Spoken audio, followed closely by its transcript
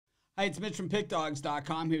Hi, it's Mitch from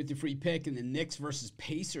Pickdawgz.com here with your free pick in the Knicks versus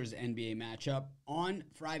Pacers NBA matchup on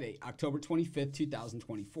Friday, October 25th,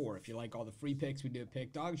 2024. If you like all the free picks we do at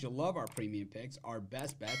Pickdawgz, you'll love our premium picks, our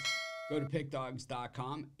best bets. Go to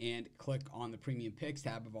Pickdawgz.com and click on the premium picks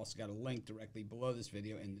tab. I've also got a link directly below this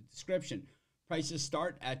video in the description. Prices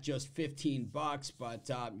start at just $15, but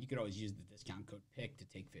you could always use the discount code PICK to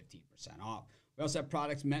take 15% off. We also have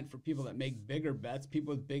products meant for people that make bigger bets,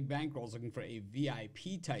 people with big bankrolls looking for a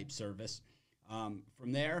VIP type service.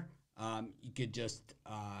 From there, you could just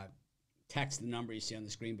text the number you see on the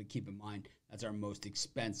screen, but keep in mind that's our most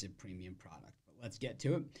expensive premium product. But let's get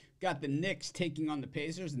to it. Got the Knicks taking on the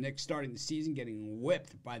Pacers. The Knicks starting the season getting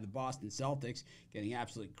whipped by the Boston Celtics, getting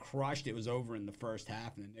absolutely crushed. It was over in the first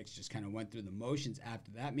half, and the Knicks just kind of went through the motions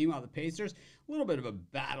after that. Meanwhile, the Pacers, a little bit of a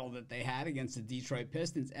battle that they had against the Detroit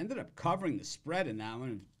Pistons, ended up covering the spread in that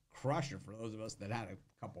one. Crusher for those of us that had a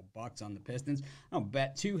couple bucks on the Pistons. I don't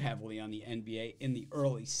bet too heavily on the NBA in the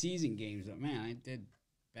early season games, but man, I did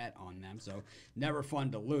bet on them, so never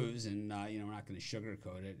fun to lose. And we're not going to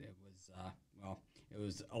sugarcoat it. It was it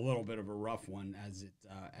was a little bit of a rough one as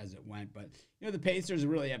it went. But the Pacers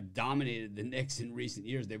really have dominated the Knicks in recent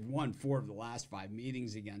years. They've won 4 of the last 5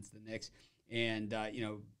 meetings against the Knicks, and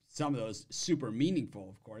some of those super meaningful,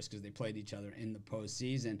 of course, because they played each other in the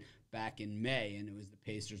postseason back in May, and it was the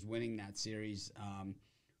Pacers winning that series.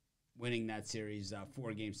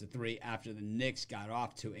 4-3 after the Knicks got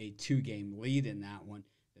off to a 2-game lead in that one.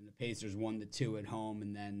 Then the Pacers won the 2 at home,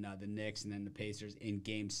 and then the Knicks, and then the Pacers in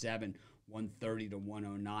Game 7,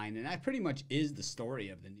 130-109. And that pretty much is the story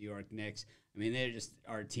of the New York Knicks. I mean, they just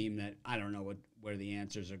are a team that I don't know where the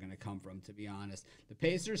answers are going to come from, to be honest. The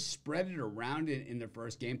Pacers spread it around in their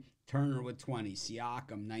first game. Turner with 20,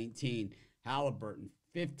 Siakam 19, Halliburton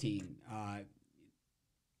 15,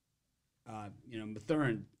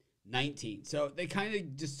 Mathurin 19. So they kind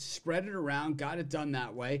of just spread it around, got it done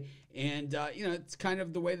that way. And, it's kind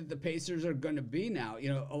of the way that the Pacers are going to be now.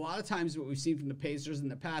 A lot of times what we've seen from the Pacers in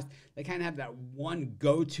the past, they kind of have that one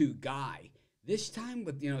go-to guy. This time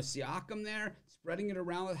with, Siakam there, spreading it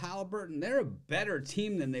around with Halliburton, they're a better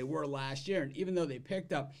team than they were last year. And even though they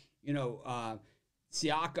picked up,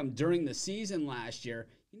 Siakam during the season last year,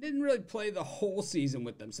 he didn't really play the whole season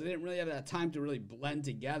with them, so they didn't really have that time to really blend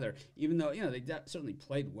together, even though, they certainly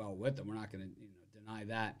played well with them. We're not going to deny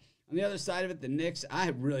that. On the other side of it, the Knicks, I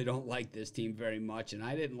really don't like this team very much, and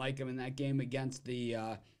I didn't like them in that game against the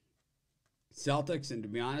Celtics, and to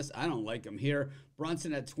be honest, I don't like them here.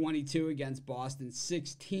 Brunson had 22 against Boston,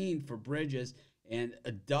 16 for Bridges, and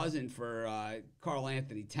a dozen for Karl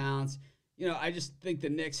Anthony Towns. I just think the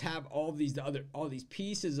Knicks have all these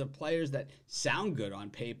pieces of players that sound good on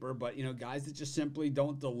paper, but, guys that just simply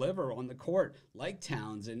don't deliver on the court, like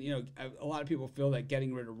Towns. And, a lot of people feel that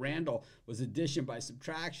getting rid of Randall was addition by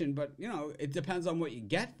subtraction, but, it depends on what you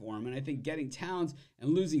get for him. And I think getting Towns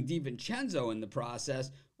and losing DiVincenzo in the process,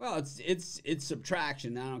 well, it's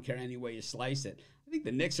subtraction. I don't care any way you slice it. I think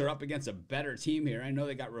the Knicks are up against a better team here. I know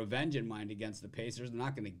they got revenge in mind against the Pacers. They're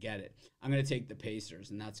not going to get it. I'm going to take the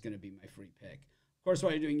Pacers, and that's going to be my free pick. Of course,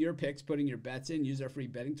 while you're doing your picks, putting your bets in, use our free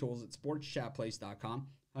betting tools at sportschatplace.com.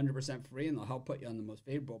 100% free, and they'll help put you on the most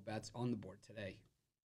favorable bets on the board today.